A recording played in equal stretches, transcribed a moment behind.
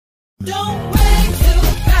Don't wait till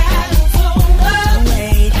the battle's over.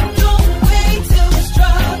 Don't wait till the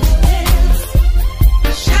struggle ends.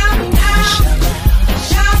 Shout now.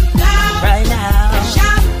 Shout now. Right now.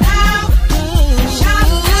 Shout now. Shout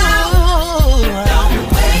now. Don't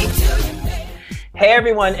wait till you make it. Hey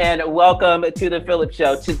everyone, and welcome to the Philip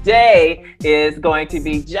Show. Today is going to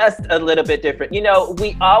be just a little bit different. You know,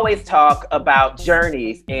 we always talk about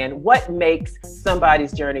journeys and what makes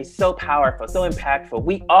somebody's journey so powerful, so impactful.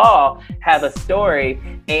 We all have a story,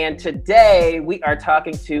 and today we are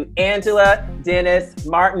talking to Angela Dennis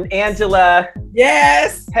Martin. Angela.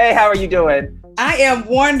 Yes. Hey, how are you doing? I am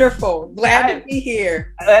wonderful. Glad to be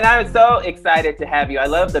here. And I'm so excited to have you. I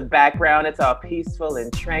love the background. It's all peaceful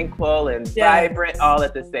and tranquil and vibrant all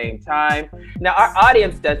at the same time. Now, our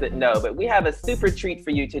audience doesn't know, but we have a super treat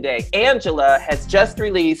for you today. Angela has just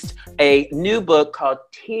released a new book called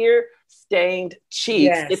Tear Stained Cheeks.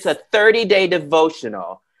 Yes. It's a 30-day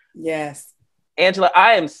devotional. Yes. Angela,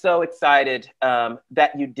 I am so excited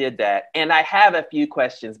that you did that. And I have a few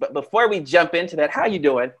questions, but before we jump into that, how are you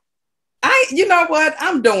doing? You know what?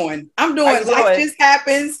 I'm doing. Life just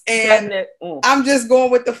happens, and I'm just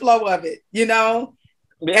going with the flow of it. You know,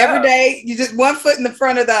 every day you just one foot in the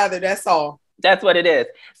front of the other. That's all. That's what it is.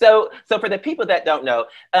 So for the people that don't know,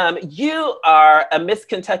 you are a Miss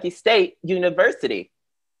Kentucky State University.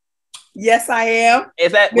 Yes, I am.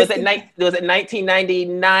 Was it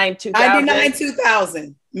 1999, 2000? 99,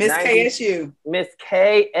 2000. Miss KSU. Miss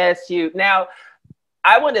KSU. Now,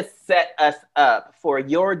 I want to set us up for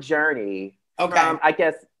your journey. Okay. I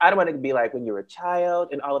guess I don't want it to be like when you were a child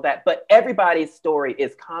and all of that, but everybody's story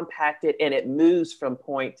is compacted and it moves from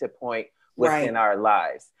point to point within our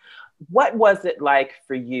lives. What was it like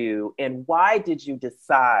for you, and why did you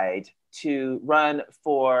decide to run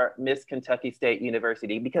for Miss Kentucky State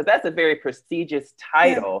University? Because that's a very prestigious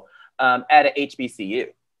title at a HBCU.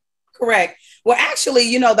 Correct. Well, actually,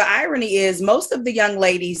 you know, the irony is most of the young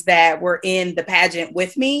ladies that were in the pageant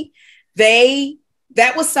with me,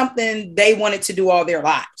 that was something they wanted to do all their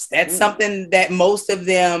lives. That's something that most of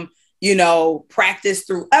them, you know, practiced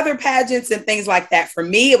through other pageants and things like that. For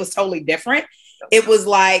me, it was totally different. It was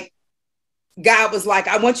like, God was like,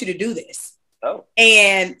 I want you to do this. Oh.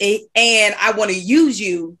 And I want to use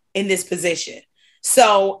you in this position.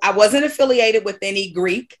 So I wasn't affiliated with any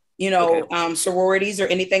Greek, sororities or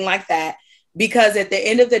anything like that, because at the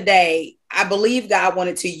end of the day, I believe God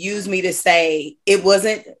wanted to use me to say it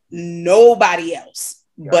wasn't nobody else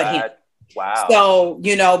but him. Wow. So,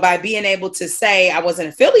 you know, by being able to say I wasn't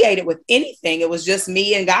affiliated with anything, it was just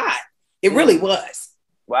me and God. It really was.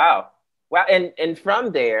 Wow. Wow. And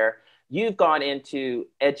from there, you've gone into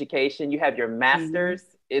education. You have your master's.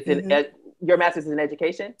 It's your master's in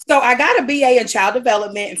education? So I got a BA in child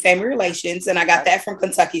development and family relations, and I got that from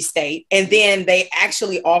Kentucky State. And then they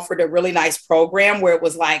actually offered a really nice program where it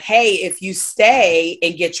was like, hey, if you stay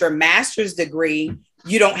and get your master's degree,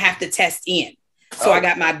 you don't have to test in. So I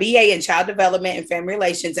got my BA in child development and family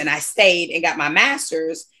relations, and I stayed and got my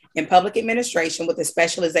master's in public administration with a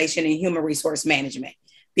specialization in human resource management,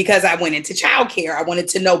 because I went into childcare. I wanted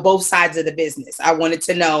to know both sides of the business. I wanted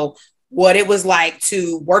to know what it was like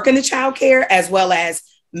to work in the childcare as well as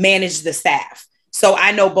manage the staff. So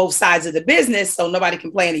I know both sides of the business, so nobody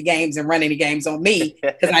can play any games and run any games on me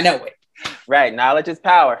because I know it. Right. Knowledge is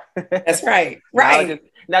power. That's right. Right.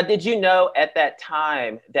 Now, did you know at that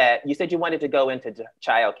time that you said you wanted to go into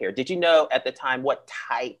childcare? Did you know at the time what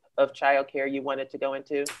type of childcare you wanted to go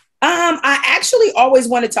into? I actually always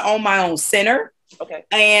wanted to own my own center. Okay.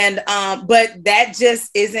 And, but that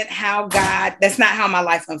just isn't how that's not how my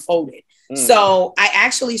life unfolded. So I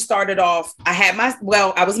actually started off,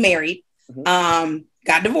 I was married,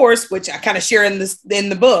 got divorced, which I kind of share in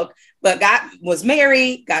the book, but was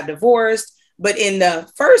married, got divorced. But in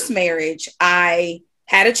the first marriage, I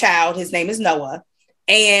had a child. His name is Noah.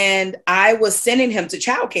 And I was sending him to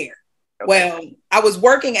childcare. Okay. Well, I was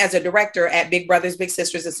working as a director at Big Brothers Big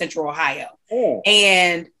Sisters of Central Ohio.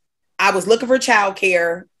 And I was looking for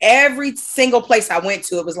childcare. Every single place I went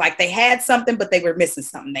to, it was like they had something, but they were missing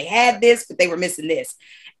something. They had this, but they were missing this.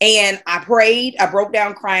 And I prayed, I broke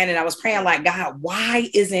down crying, and I was praying like, God, why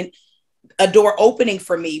isn't a door opening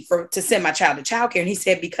for me to send my child to childcare? And he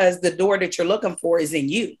said, because the door that you're looking for is in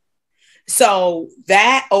you. So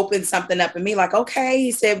that opened something up in me like, okay,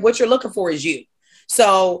 he said, what you're looking for is you.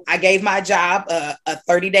 So I gave my job a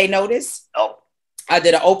 30-day notice. I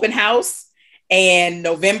did an open house. And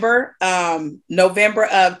November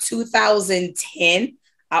of 2010,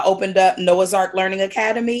 I opened up Noah's Ark Learning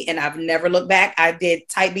Academy, and I've never looked back. I did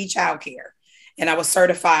Type B childcare, and I was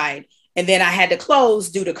certified. And then I had to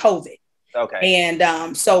close due to COVID. Okay.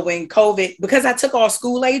 And so when COVID, because I took all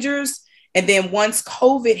school agers, and then once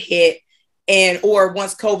COVID hit, or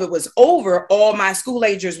once COVID was over, all my school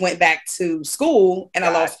agers went back to school, and I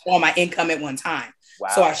lost all my income at one time. Wow.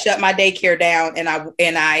 So I shut my daycare down, and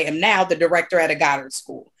I am now the director at a Goddard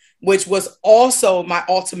school, which was also my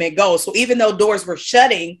ultimate goal. So even though doors were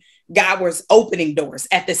shutting, God was opening doors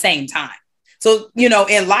at the same time. So,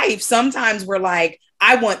 in life, sometimes we're like,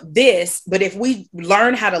 I want this, but if we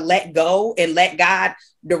learn how to let go and let God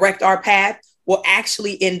direct our path, we'll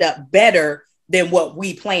actually end up better than what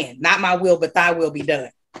we planned. Not my will, but thy will be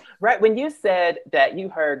done. Right. When you said that you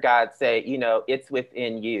heard God say, it's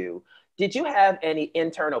within you, did you have any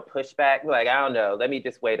internal pushback? Like, I don't know, let me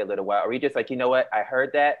just wait a little while. Or were you just like, you know what? I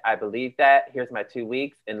heard that. I believe that. Here's my 2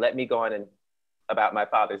 weeks, and let me go on and about my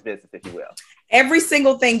Father's business, if you will. Every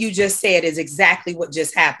single thing you just said is exactly what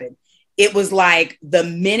just happened. It was like the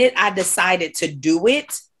minute I decided to do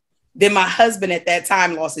it, then my husband at that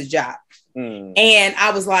time lost his job. And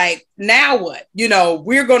I was like, now what?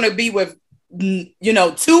 We're going to be with,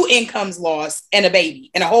 2 incomes lost and a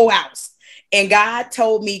baby and a whole house. And God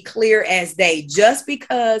told me clear as day, just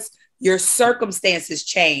because your circumstances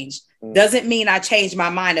changed doesn't mean I changed my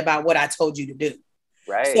mind about what I told you to do.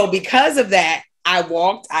 Right. So because of that,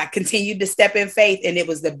 I continued to step in faith, and it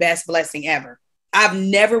was the best blessing ever. I've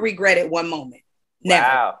never regretted one moment. Never.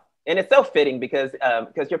 Wow. And it's so fitting because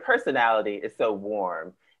your personality is so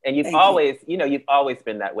warm, and you've always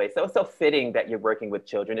been that way. So it's so fitting that you're working with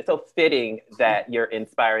children. It's so fitting that you're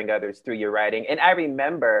inspiring others through your writing. And I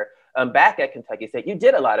remember back at Kentucky State, you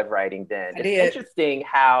did a lot of writing then. It's interesting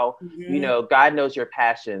how, God knows your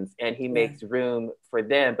passions, and he makes room for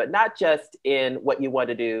them, but not just in what you want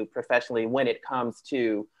to do professionally when it comes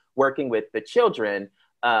to working with the children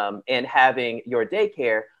and having your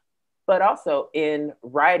daycare, but also in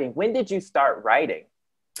writing. When did you start writing?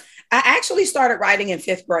 I actually started writing in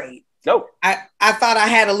 5th grade. Nope. I thought I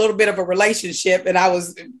had a little bit of a relationship, and I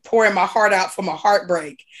was pouring my heart out from a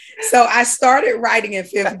heartbreak. So I started writing in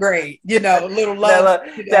 5th grade, little love,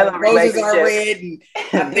 roses are red.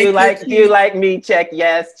 And do you like me? Check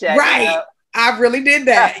yes, check right. No. I really did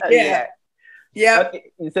that. Yeah. Yeah.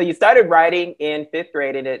 Okay. So you started writing in 5th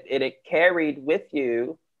grade, and it carried with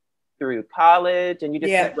you through college, and you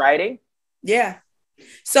just kept writing? Yeah.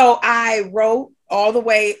 So I wrote all the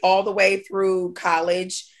way through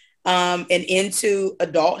college. And into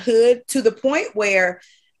adulthood, to the point where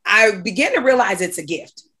I began to realize it's a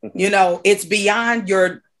gift. It's beyond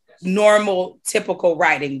your normal, typical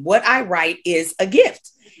writing. What I write is a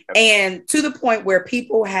gift. And to the point where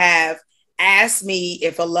people have asked me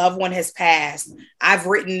if a loved one has passed, I've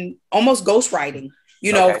written almost ghostwriting,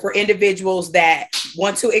 for individuals that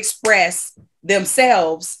want to express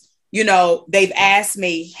themselves. They've asked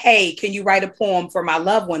me, hey, can you write a poem for my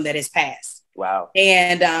loved one that has passed? Wow.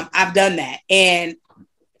 And I've done that, and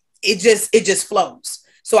it just flows.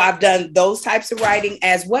 So I've done those types of writing,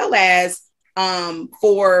 as well as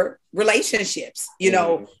for relationships.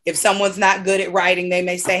 If someone's not good at writing, they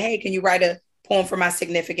may say, hey, can you write a poem for my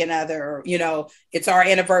significant other? Or, it's our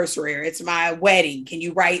anniversary, or it's my wedding. Can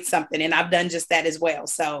you write something? And I've done just that as well.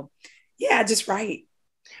 So yeah, I just write.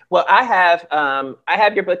 Well, I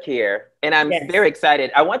have your book here, and I'm very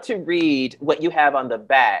excited. I want to read what you have on the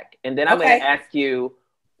back, and then I'm going to ask you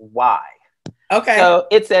why. Okay. So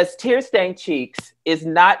it says, Tear-Stained Cheeks is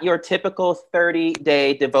not your typical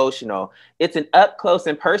 30-day devotional. It's an up-close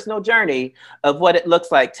and personal journey of what it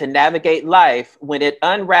looks like to navigate life when it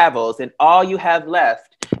unravels, and all you have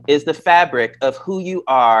left is the fabric of who you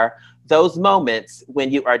are, those moments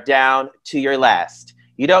when you are down to your last.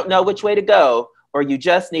 You don't know which way to go, or you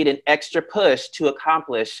just need an extra push to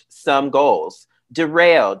accomplish some goals.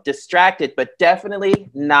 Derailed, distracted, but definitely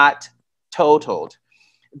not totaled.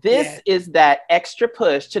 This is that extra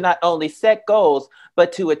push to not only set goals,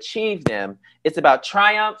 but to achieve them. It's about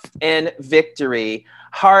triumph and victory,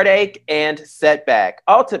 heartache and setback.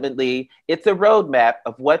 Ultimately, it's a roadmap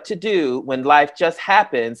of what to do when life just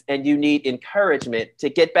happens and you need encouragement to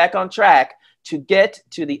get back on track, to get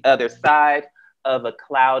to the other side of a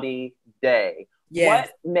cloudy day.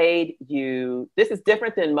 What made you, this is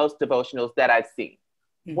different than most devotionals that I've seen.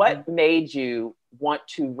 What made you want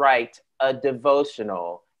to write a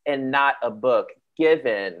devotional and not a book,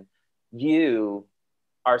 given you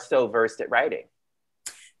are so versed at writing?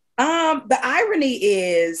 The irony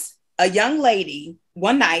is, a young lady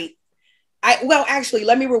one night, actually,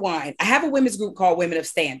 let me rewind. I have a women's group called Women of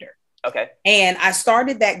Standard. Okay. And I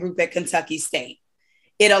started that group at Kentucky State.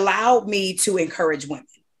 It allowed me to encourage women.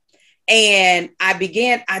 And I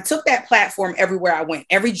took that platform everywhere I went.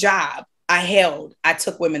 Every job I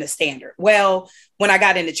took women to standard. Well, when I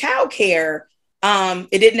got into childcare,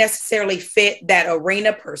 it didn't necessarily fit that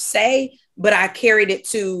arena per se, but I carried it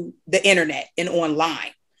to the internet and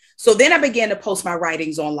online. So then I began to post my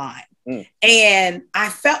writings online. And I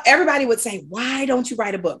felt everybody would say, why don't you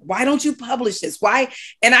write a book? Why don't you publish this? Why?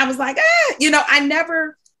 And I was like, I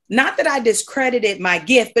never, not that I discredited my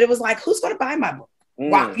gift, but it was like, who's going to buy my book?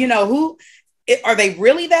 Why, who are they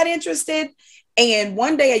really that interested? And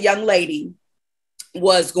one day a young lady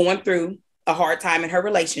was going through a hard time in her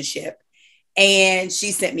relationship, and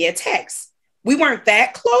she sent me a text. We weren't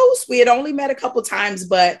that close. We had only met a couple times,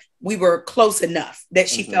 but we were close enough that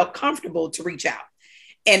she felt comfortable to reach out.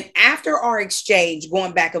 And after our exchange,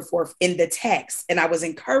 going back and forth in the text, and I was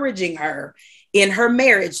encouraging her in her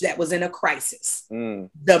marriage that was in a crisis.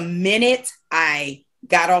 The minute I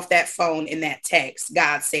got off that phone in that text,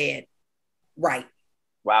 God said, write.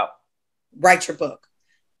 Wow. Write your book.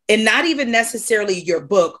 And not even necessarily your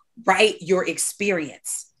book, write your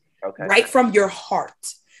experience. Okay. Write from your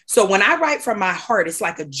heart. So when I write from my heart, it's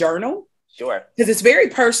like a journal. Sure. Because it's very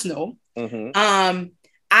personal.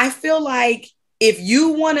 I feel like if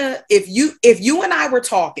you and I were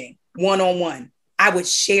talking one-on-one, I would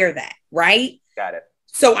share that, right? Got it.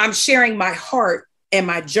 So I'm sharing my heart and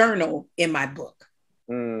my journal in my book,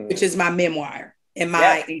 which is my memoir and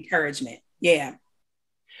my encouragement. Yeah.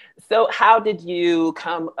 So how did you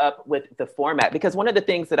come up with the format? Because one of the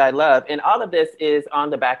things that I love, and all of this is on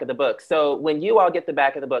the back of the book. So when you all get the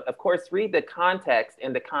back of the book, of course, read the context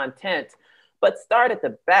and the content, but start at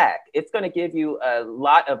the back. It's going to give you a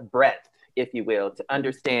lot of breadth, if you will, to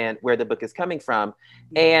understand where the book is coming from.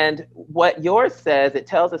 And what yours says, it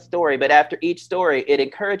tells a story, but after each story, it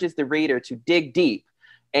encourages the reader to dig deep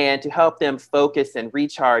and to help them focus and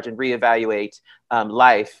recharge and reevaluate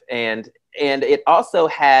life. And it also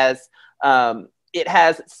has, it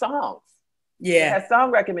has songs. Yeah. It has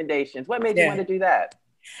song recommendations. What made you want to do that?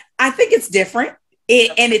 I think it's different.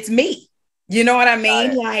 And it's me. You know what I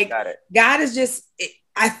mean? Got it. God is just,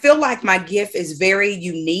 I feel like my gift is very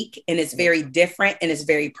unique, and it's very different, and it's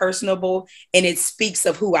very personable, and it speaks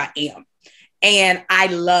of who I am. And I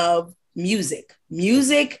love music.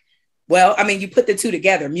 Well, I mean, you put the two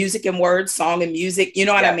together, music and words, song and music, you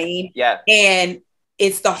know what I mean? Yeah. And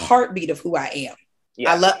it's the heartbeat of who I am.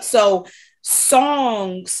 Yeah. So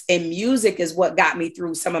songs and music is what got me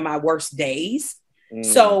through some of my worst days.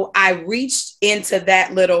 So I reached into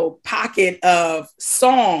that little pocket of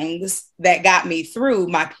songs that got me through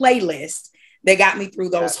my playlist, that got me through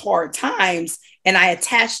those hard times. And I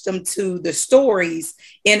attached them to the stories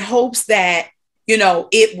in hopes that,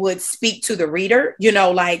 it would speak to the reader,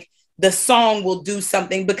 like the song will do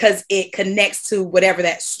something because it connects to whatever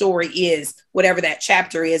that story is, whatever that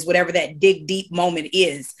chapter is, whatever that dig deep moment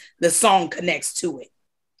is, the song connects to it.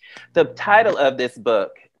 The title of this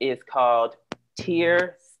book is called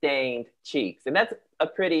Tear-Stained Cheeks. And that's a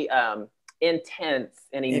pretty intense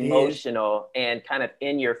and emotional and kind of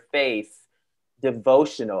in your face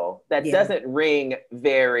devotional that doesn't ring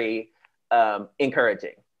very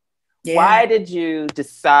encouraging. Yeah. Why did you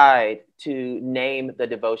decide to name the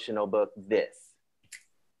devotional book this?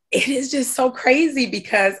 It is just so crazy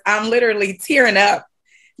because I'm literally tearing up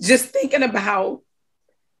just thinking about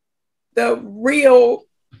the real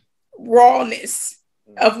rawness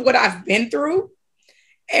of what I've been through.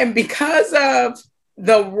 And because of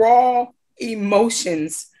the raw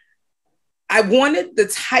emotions, I wanted the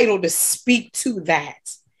title to speak to that.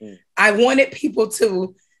 I wanted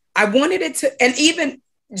it to, and even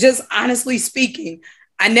just honestly speaking,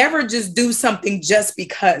 I never just do something just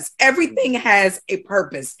because. Everything has a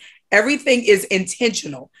purpose. Everything is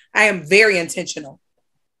intentional. I am very intentional.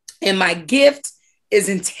 And my gift is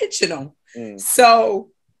intentional.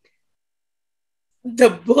 So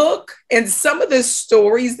the book and some of the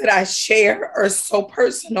stories that I share are so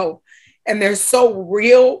personal, and they're so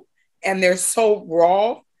real, and they're so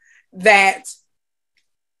raw that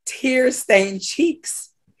tear-stained cheeks,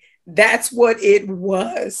 that's what it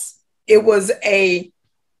was. It was a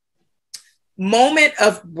moment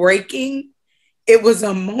of breaking. It was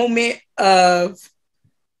a moment of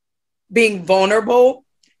being vulnerable,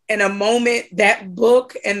 and a moment, that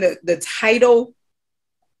book and the title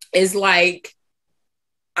is like,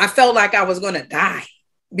 I felt like I was going to die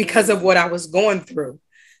because of what I was going through.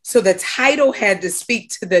 So the title had to speak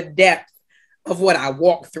to the depth of what I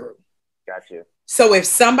walked through. Got you. So if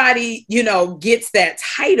somebody, gets that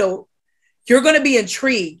title, you're going to be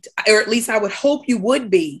intrigued, or at least I would hope you would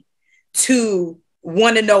be, to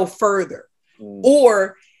want to know further.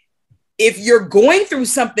 Or if you're going through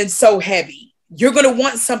something so heavy you're going to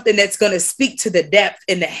want something that's going to speak to the depth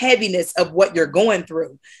and the heaviness of what you're going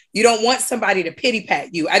through. You don't want somebody to pity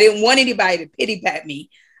pat you. I didn't want anybody to pity pat me.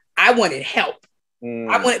 I wanted help.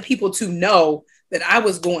 I wanted people to know that I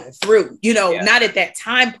was going through, not at that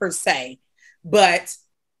time per se, but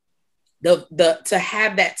to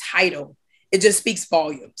have that title, it just speaks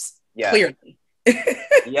volumes. Clearly.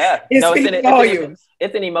 It's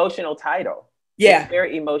an emotional title. It's a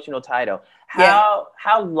very emotional title.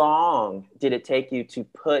 How long did it take you to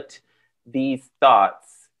put these thoughts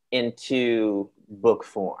into book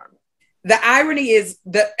form? The irony is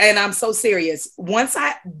and I'm so serious.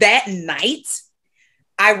 That night,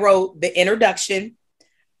 I wrote the introduction,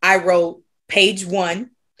 I wrote page 1,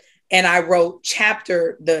 and I wrote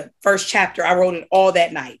the first chapter. I wrote it all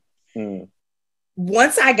that night.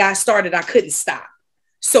 Once I got started, I couldn't stop.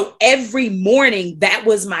 So every morning, that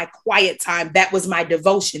was my quiet time. That was my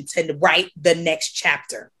devotion to write the next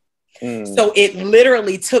chapter. So it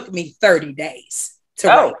literally took me 30 days to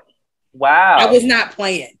write. Wow. I was not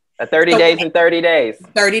playing. 30 days and 30 days.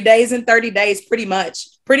 30 days and 30 days, pretty much.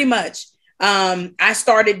 I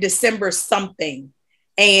started December something,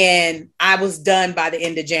 and I was done by the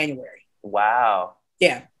end of January. Wow.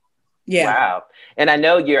 Yeah. Wow. And I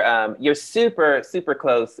know you're super, super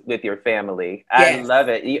close with your family. I love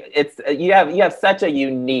it. You have such a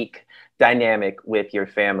unique dynamic with your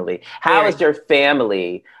family. How is your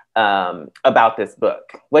family about this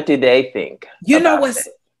book? What do they think?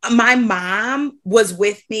 My mom was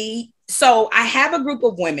with me. So I have a group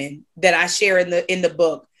of women that I share in the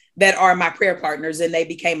book that are my prayer partners, and they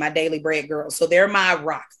became my daily bread girls. So they're my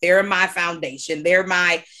rock. They're my foundation. They're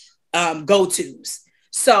my go-tos.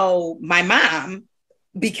 So my mom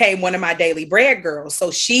became one of my daily bread girls.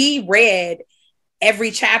 So she read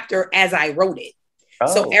every chapter as I wrote it.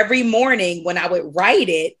 So every morning when I would write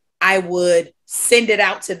it, I would send it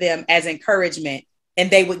out to them as encouragement,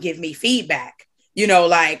 and they would give me feedback.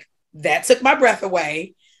 Like that took my breath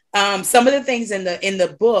away. Some of the things in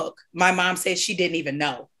the book, my mom said she didn't even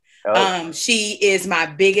know. She is my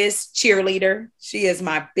biggest cheerleader. She is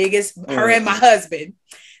my biggest, her and my husband.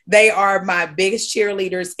 They are my biggest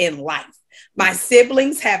cheerleaders in life. My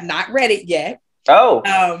siblings have not read it yet.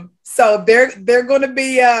 So they're going to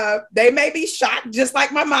be, they may be shocked just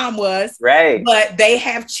like my mom was. Right. But they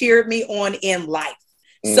have cheered me on in life.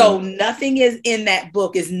 So nothing is in that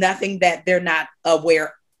book is nothing that they're not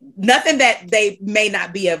aware, nothing that they may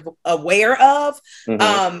not be aware of.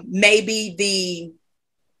 Maybe the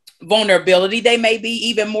vulnerability, they may be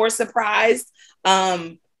even more surprised.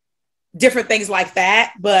 Different things like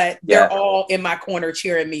that, but they're all in my corner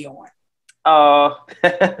cheering me on. Oh,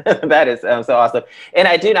 that is so awesome. And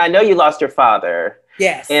I know you lost your father.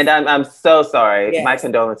 Yes. And I'm so sorry. Yes. My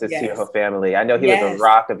condolences to your family. I know he was a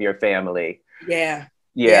rock of your family. Yeah.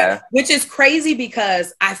 Which is crazy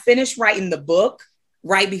because I finished writing the book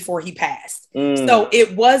right before he passed. So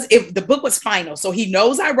the book was final. So he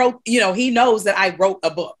knows he knows that I wrote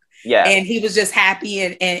a book. Yeah. And he was just happy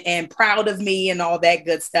and proud of me and all that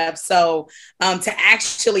good stuff. So to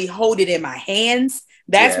actually hold it in my hands,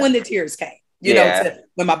 that's when the tears came.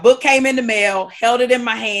 When my book came in the mail, held it in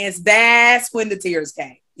my hands, that's when the tears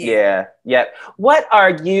came. Yeah. What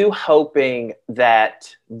are you hoping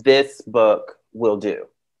that this book will do?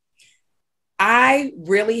 I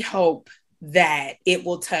really hope that it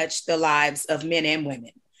will touch the lives of men and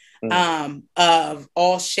women. Of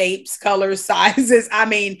all shapes, colors, sizes. I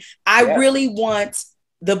mean, I really want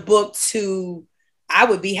the book I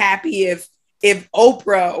would be happy if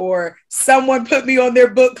Oprah or someone put me on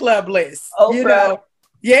their book club list. Oprah.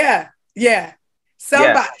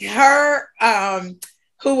 Somebody, her,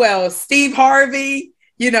 who else? Steve Harvey,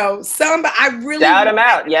 somebody, I really shout them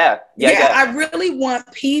out. I really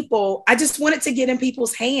want people. I just want it to get in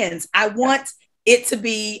people's hands. I want it to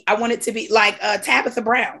be like Tabitha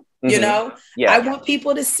Brown. I want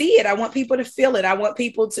people to see it. I want people to feel it. I want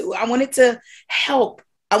it to help.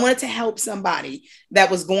 I wanted to help somebody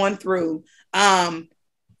that was going through. The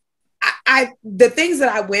things that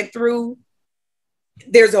I went through,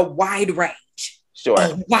 there's a wide range. Sure.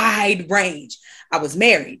 A wide range. I was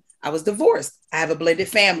married. I was divorced. I have a blended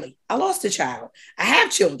family. I lost a child. I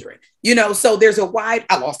have children, so there's I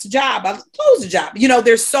lost a job. I closed a job.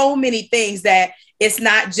 There's so many things that it's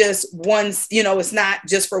not just it's not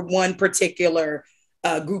just for one particular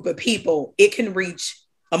group of people. It can reach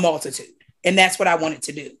a multitude. And that's what I wanted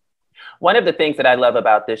to do. One of the things that I love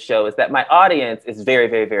about this show is that my audience is very,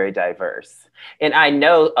 very, very diverse. And I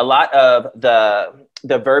know a lot of the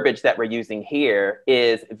verbiage that we're using here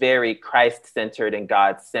is very Christ-centered and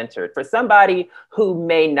God-centered. For somebody who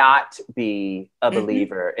may not be a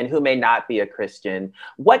believer and who may not be a Christian,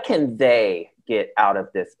 what can they get out of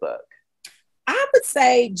this book? I would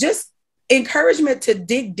say just encouragement to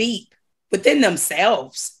dig deep within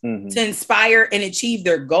themselves to inspire and achieve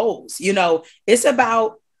their goals. You know, it's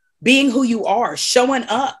about being who you are, showing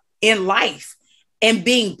up in life and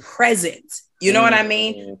being present. You know what I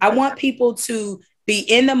mean? I want people to be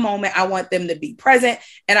in the moment. I want them to be present,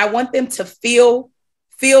 and I want them to feel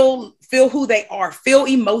who they are, feel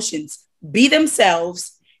emotions, be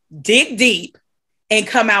themselves, dig deep, and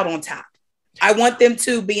come out on top. I want them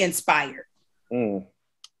to be inspired.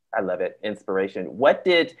 I love it. Inspiration.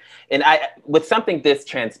 With something this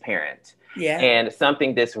transparent, and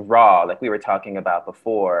something this raw, like we were talking about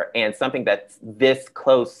before, and something that's this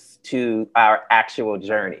close to our actual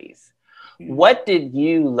journeys, what did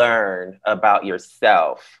you learn about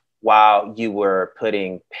yourself while you were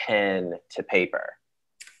putting pen to paper?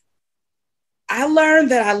 I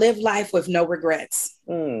learned that I live life with no regrets.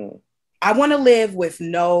 I want to live with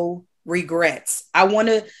no regrets.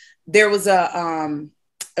 There was a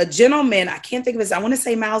gentleman, I can't think of his, I want to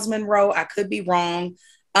say Miles Monroe, I could be wrong,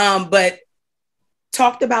 but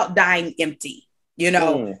talked about dying empty. You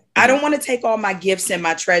know, I don't want to take all my gifts and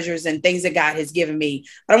my treasures and things that God has given me.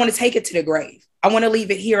 I don't want to take it to the grave. I want to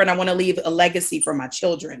leave it here, and I want to leave a legacy for my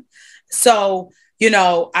children. So, you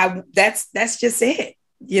know, that's just it.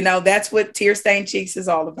 You know, that's what Tear Stained Cheeks is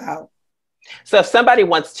all about. So if somebody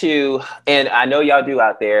wants to, and I know y'all do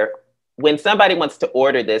out there, when somebody wants to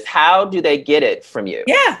order this, how do they get it from you?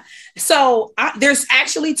 Yeah. So there's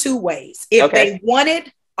actually two ways. If they want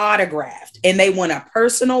it autographed and they want a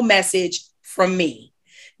personal message from me,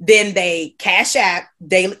 then they Cash App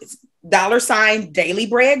 $ Daily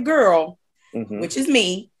Bread Girl, which is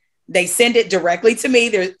me. They send it directly to me.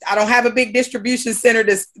 I don't have a big distribution center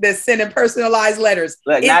that's sending personalized letters.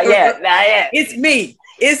 Look, not yet. It's me.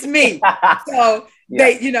 So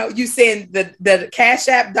you send the Cash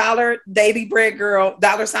App Daily Bread Girl,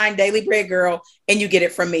 $ Daily Bread Girl, and you get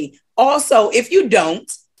it from me. Also, if you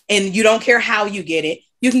don't, and you don't care how you get it,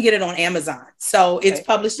 you can get it on Amazon. So it's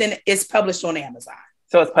published on Amazon.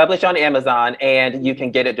 So it's published on Amazon, and you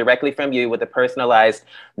can get it directly from you with a personalized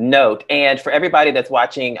note. And for everybody that's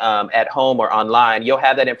watching at home or online, you'll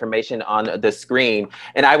have that information on the screen.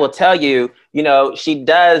 And I will tell you, you know, she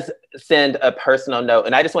does send a personal note.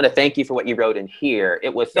 And I just want to thank you for what you wrote in here.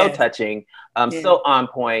 It was so touching, so on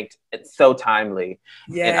point, it's so timely.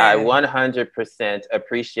 And I 100%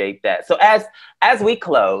 appreciate that. So as we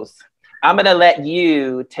close, I'm going to let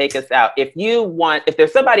you take us out. If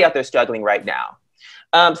there's somebody out there struggling right now,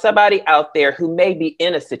 somebody out there who may be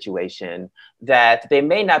in a situation that they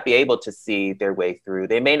may not be able to see their way through.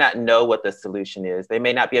 They may not know what the solution is. They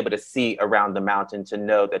may not be able to see around the mountain to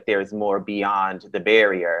know that there's more beyond the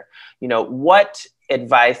barrier. You know, what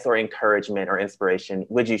advice or encouragement or inspiration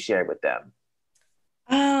would you share with them?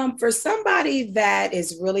 For somebody that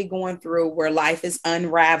is really going through where life is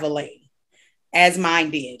unraveling, as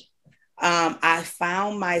mine did, I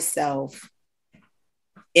found myself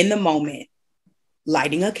in the moment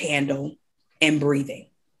lighting a candle and breathing.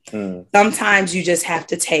 Sometimes you just have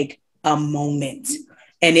to take a moment,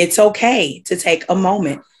 and it's okay to take a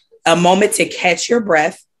moment to catch your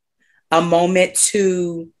breath, a moment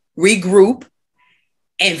to regroup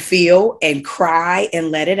and feel and cry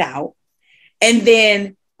and let it out. And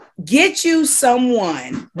then get you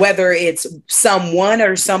someone, whether it's someone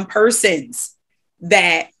or some persons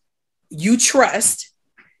that you trust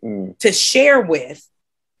to share with,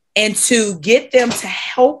 and to get them to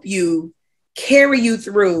help you carry you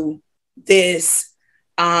through this,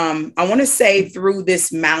 I want to say through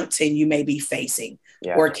this mountain you may be facing,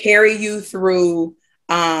 or carry you through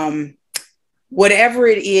whatever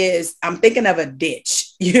it is. I'm thinking of a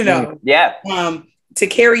ditch, you know, to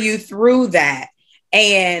carry you through that,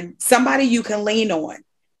 and somebody you can lean on.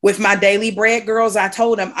 With my Daily Bread Girls, I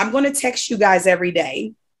told them, I'm going to text you guys every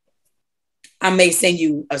day. I may send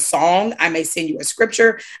you a song. I may send you a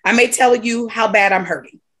scripture. I may tell you how bad I'm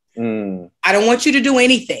hurting. I don't want you to do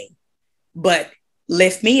anything but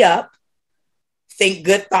lift me up, think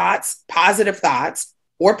good thoughts, positive thoughts,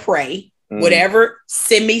 or pray, whatever.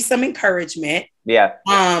 Send me some encouragement.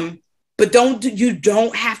 But you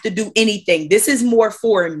don't have to do anything. This is more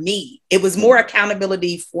for me. It was more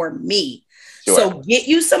accountability for me. So get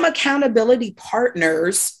you some accountability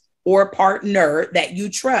partners or partner that you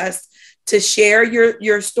trust to share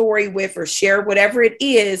your story with, or share whatever it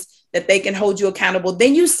is that they can hold you accountable.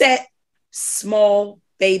 Then you set small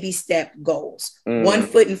baby step goals, one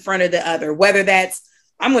foot in front of the other, whether that's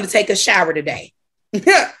I'm going to take a shower today,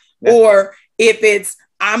 or if it's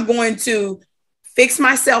I'm going to fix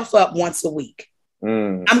myself up once a week.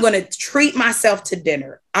 I'm going to treat myself to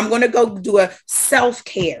dinner. I'm going to go do a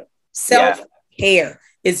self-care. Self-care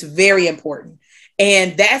is very important.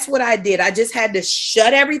 And that's what I did. I just had to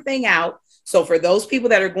shut everything out. So for those people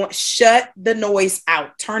that are going, shut the noise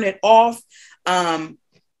out, turn it off, and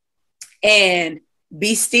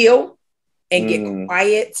be still and get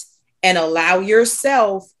quiet and allow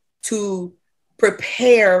yourself to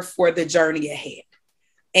prepare for the journey ahead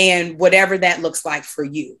and whatever that looks like for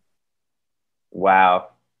you.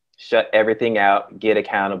 Wow. Shut everything out, get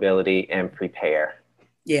accountability, and prepare.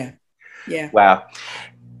 Yeah. Yeah. Wow.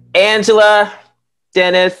 Angela,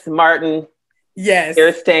 Dennis, Martin. Yes.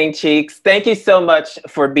 Tear Stained Cheeks. Thank you so much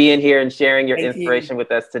for being here and sharing your inspiration with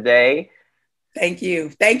us today. Thank you.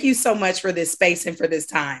 Thank you so much for this space and for this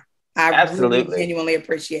time. I really genuinely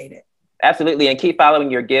appreciate it. Absolutely. And keep following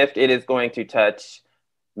your gift. It is going to touch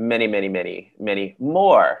many, many, many, many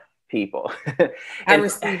more people. I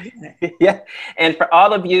received that. Yeah. And for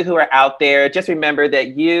all of you who are out there, just remember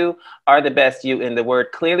that you are the best you in the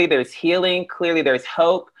Word. Clearly there's healing. Clearly there's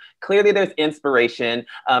hope. Clearly there's inspiration.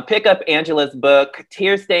 Pick up Angela's book,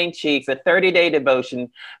 Tear Stained Cheeks, a 30-day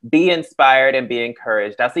devotion. Be inspired and be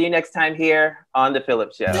encouraged. I'll see you next time here on The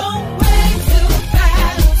Phillips Show.